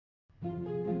Oh,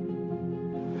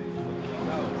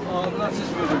 that's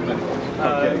just moving money.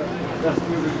 That's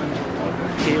moving money.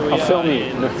 Here we I'll film are you.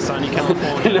 in sunny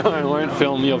California. No, I won't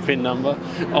film your PIN number.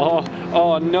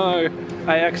 Oh no!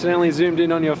 I accidentally zoomed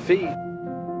in on your feet.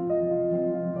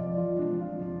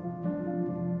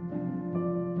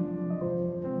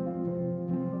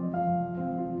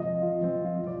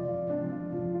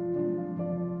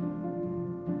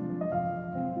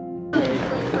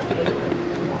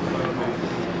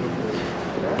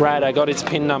 Brad, I got his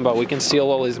PIN number. We can steal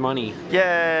all his money.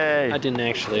 Yay! I didn't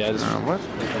actually. I just What?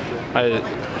 I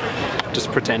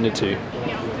just pretended to.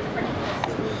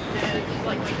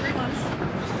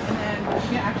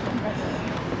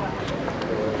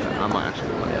 I might actually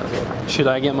get money out as well. Should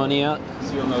I get money out?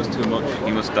 Seal knows too much.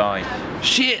 You must die.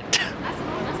 Shit! Do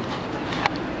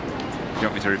you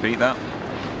want me to repeat that?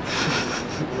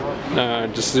 No, I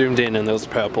just zoomed in and there was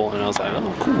purple and I was like,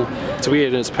 oh cool. It's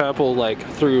weird, it's purple like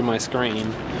through my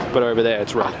screen, but over there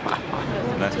it's red.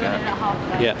 Let's go.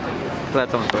 Yeah.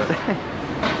 That's on foot.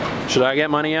 Should I get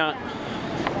money out?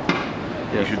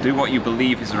 You should do what you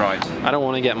believe is right. I don't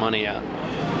want to get money out.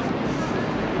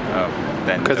 Oh,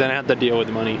 then. Because then I have to deal with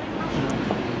the money.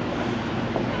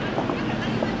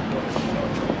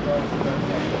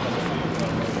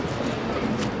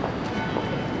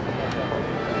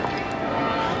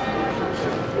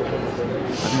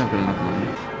 I think I've got enough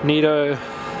money. Neato.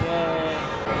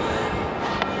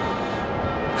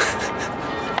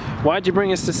 Why'd you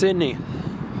bring us to Sydney?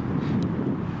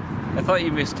 I thought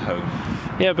you missed home.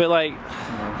 Yeah, but like,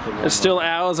 it's still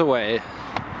hours away.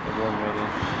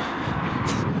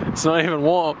 It's not even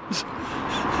warm.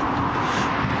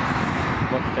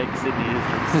 What fake Sydney is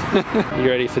this? You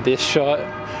ready for this shot?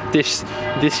 This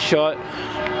shot.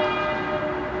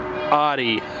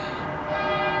 Artie.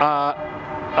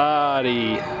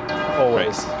 Artie.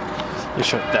 Always. You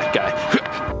shot that guy.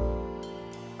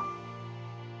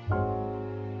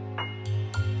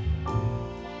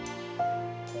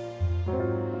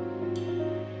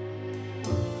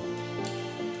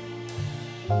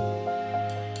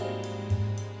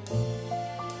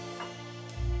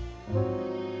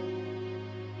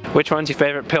 Which one's your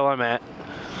favourite pillow, Matt?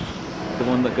 The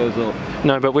one that goes up.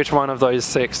 No, but which one of those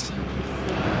 6? The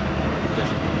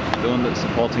one that's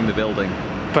supporting the building.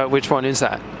 But which one is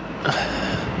that?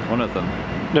 One of them.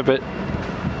 No, but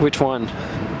which one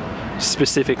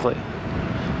specifically?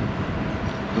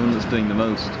 The one that's doing the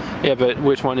most. Yeah, but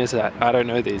which one is that? I don't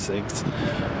know these things.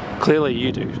 Clearly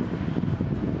you do.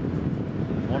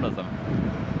 One of them.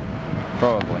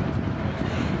 Probably.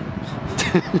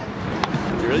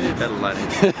 You really need better lighting.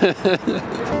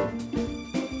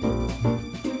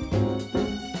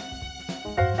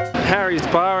 Harry's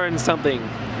borrowing something.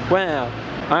 Wow,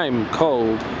 I'm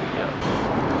cold. Yeah.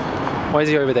 Why is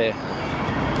he over there?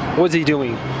 What's he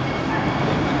doing? Oh,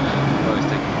 he's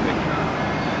taking a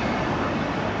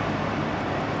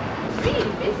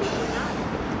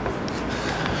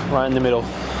picture. Right in the middle.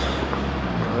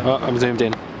 Oh, I'm zoomed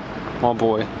in. Oh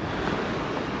boy.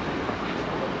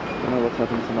 I don't know what's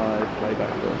happened to my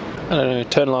playback though. I don't know,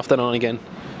 turn it off, then on again.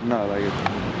 No, like it.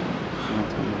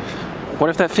 What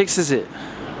if that fixes it?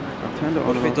 I've turned it on.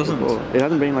 What if it doesn't? Before. It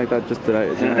hasn't been like that just today.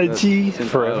 It's been like that Gee, since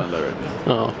forever. Ireland already.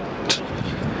 Oh.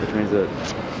 Which means that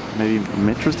maybe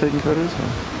Metro's taking photos? Or?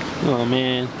 Oh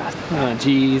man. Oh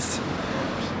jeez.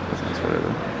 That's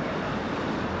whatever.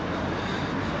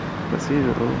 Let's see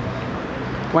it all.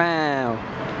 Wow.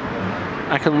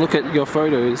 I can look at your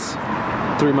photos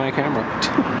through my camera.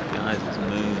 Guys, it's a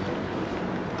moon.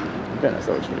 Yeah, that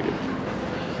looks pretty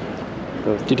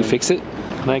good. Did you fix it?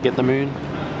 Can I get the moon?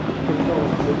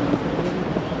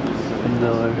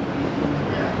 No.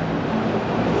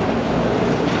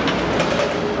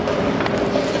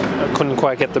 I couldn't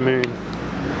quite get the moon.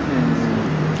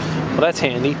 Well, that's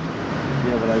handy.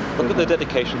 Yeah, but Look at the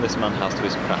dedication this man has to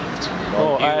his craft.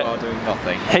 Oh, You are doing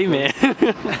nothing. Hey man.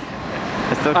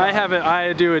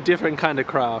 I do a different kind of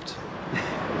craft.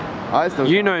 I still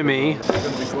You know me. It's going to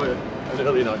be slow. An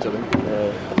early night, I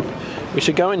think. We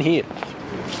should go in here.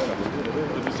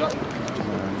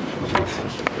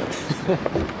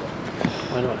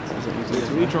 Why not?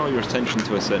 To redraw your attention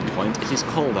to a certain point, it is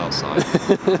cold outside.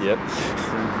 Yep.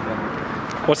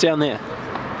 What's down there?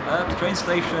 The train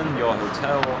station, your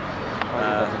hotel,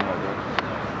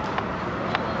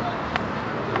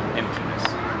 emptiness,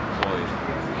 void,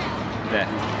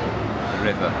 death, the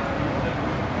river.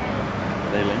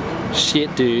 They link.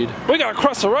 Shit, dude. We gotta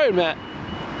cross the road, Matt.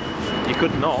 You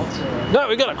could not. No,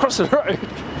 we gotta cross the road.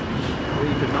 Well,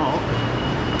 you could not.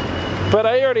 But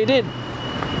I already did.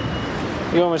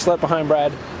 You almost left behind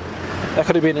Brad. That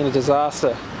could have been a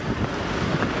disaster.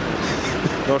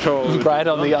 Not sure. What right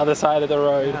on the other side of the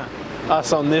road. Yeah.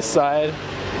 Us on this side.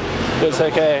 It's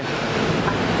okay.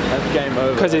 That's game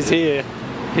over. Because he's here.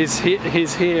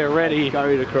 He's here, ready.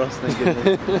 Carried across, thank goodness.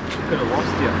 Could have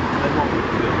lost you. Then what would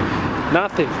you do?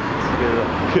 Nothing.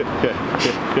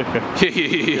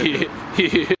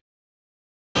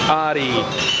 Artie.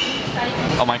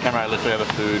 On my camera, I literally have a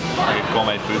food, like a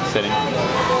gourmet food setting.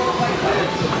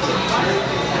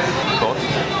 Thoughts?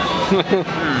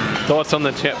 Thoughts on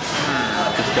the chip?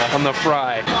 On the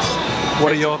fry?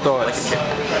 What are your thoughts?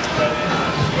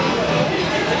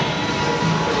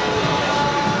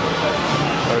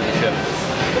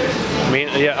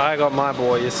 Yeah, I got my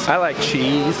boys. I like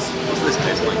cheese. What's this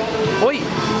taste like? Oi!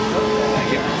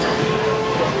 Thank you.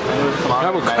 I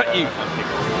will cut you.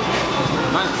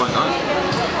 Mine's quite nice.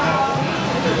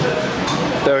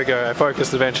 There we go. I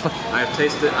focused eventually. I have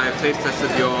taste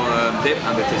tested your dip,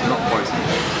 and it is not poison.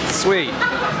 Sweet.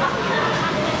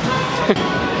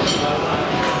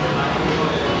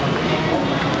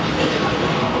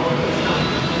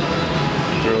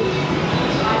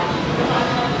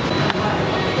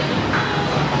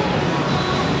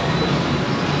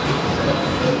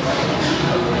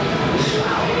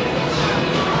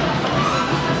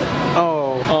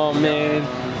 Oh man,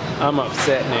 I'm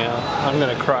upset now. I'm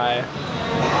gonna cry.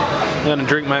 I'm gonna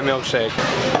drink my milkshake.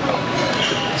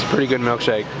 It's a pretty good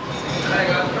milkshake.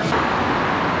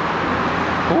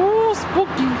 Ooh,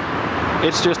 spooky.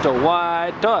 It's just a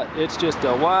white dot. It's just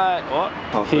a white.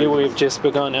 Oh. Here we've just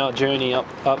begun our journey up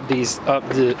the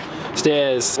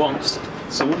stairs. Once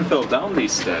someone fell down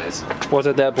these stairs. Was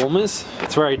it that Bulmers?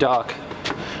 It's very dark.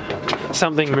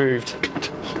 Something moved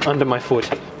under my foot.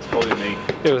 It's probably me.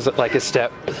 It was like a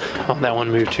step. Oh, that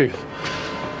one moved too.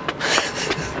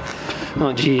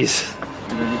 Oh jeez.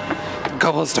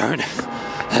 Cobblestone.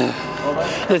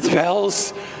 It's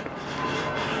bells.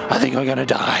 I think we're gonna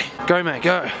die. Go mate,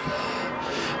 go.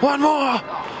 One more!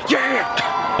 Yeah!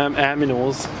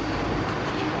 Aminals.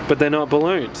 But they're not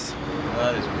balloons.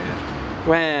 That is weird.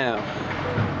 Wow.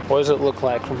 What does it look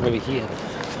like from over here?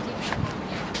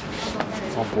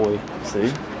 Oh boy.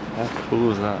 See? How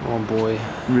cool is that? Oh boy.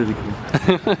 Really cool.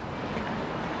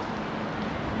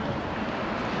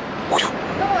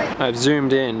 I've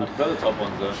zoomed in. I prefer the top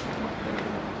ones though.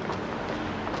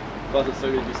 Plus it's so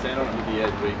good if you stand on it with the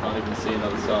edge where you can't even see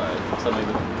another side. Suddenly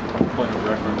the point of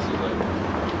reference is like,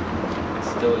 it's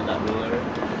still in that middle area.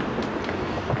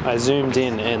 I zoomed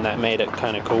in and that made it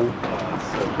kind of cool. Oh,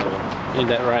 that's so cool. Ain't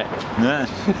that right? Yeah.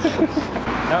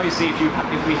 Now you see, if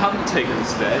we hadn't taken the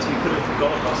stairs, we could have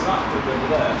gone across that over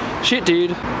there. Shit,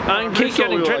 dude. I keep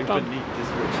getting tripped on.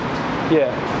 Yeah.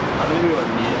 I think we were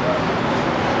near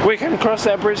that. We can cross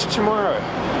that bridge tomorrow.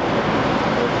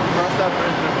 Cross that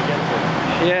bridge when we get to it.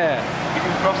 Yeah. You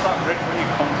can cross that bridge when you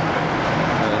come to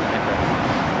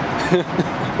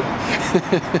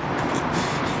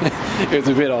it. It was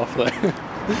a bit off though.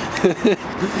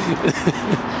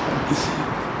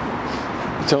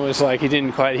 It's almost like he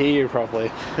didn't quite hear you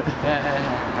properly.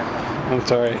 I'm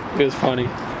sorry. It was funny.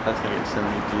 That's going to get so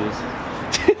many views.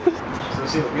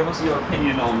 So give us your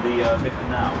opinion on the myth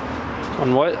now.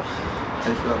 On what?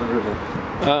 Anything about the river?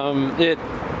 It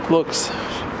looks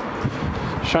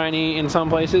shiny in some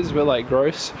places, but like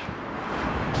gross.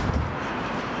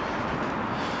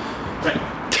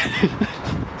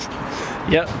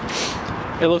 Yep.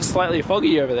 It looks slightly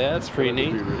foggy over there. That's pretty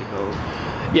neat. It'd be really cold.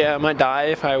 Yeah, I might die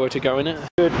if I were to go in it.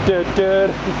 Be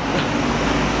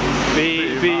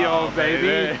your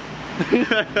baby.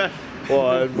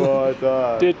 One more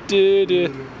time.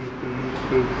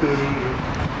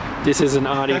 This is an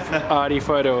arty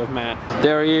photo of Matt.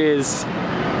 There he is.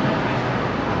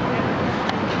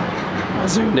 I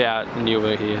zoomed out and you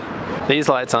were here. These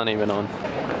lights aren't even on.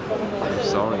 I'm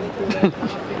sorry.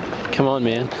 Come on,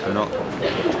 man. I'm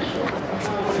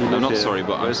not sorry,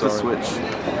 but I'm sorry. Where's the switch?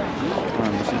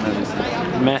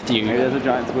 Matthew. Maybe there's a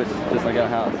giant switch just like our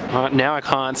house. Now I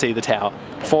can't see the tower.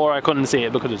 Before I couldn't see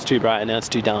it because it's too bright, now it's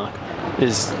too dark.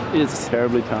 It's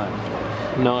Terribly timed.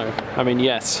 no. I mean,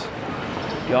 yes.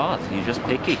 God, you're just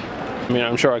picky. I mean,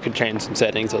 I'm sure I could change some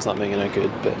settings or something and I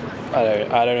could, but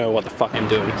I don't know what the fuck I'm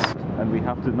doing. And we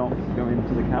have to not go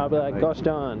into the I'll be like, gosh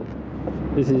darn,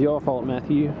 this is your fault,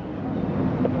 Matthew.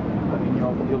 I mean,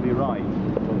 you'll be right.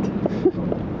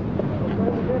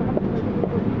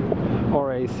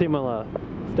 Or a similar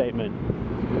statement.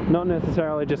 Not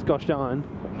necessarily just gosh darn.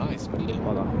 Nice.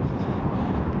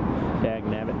 Dag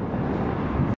nabbit.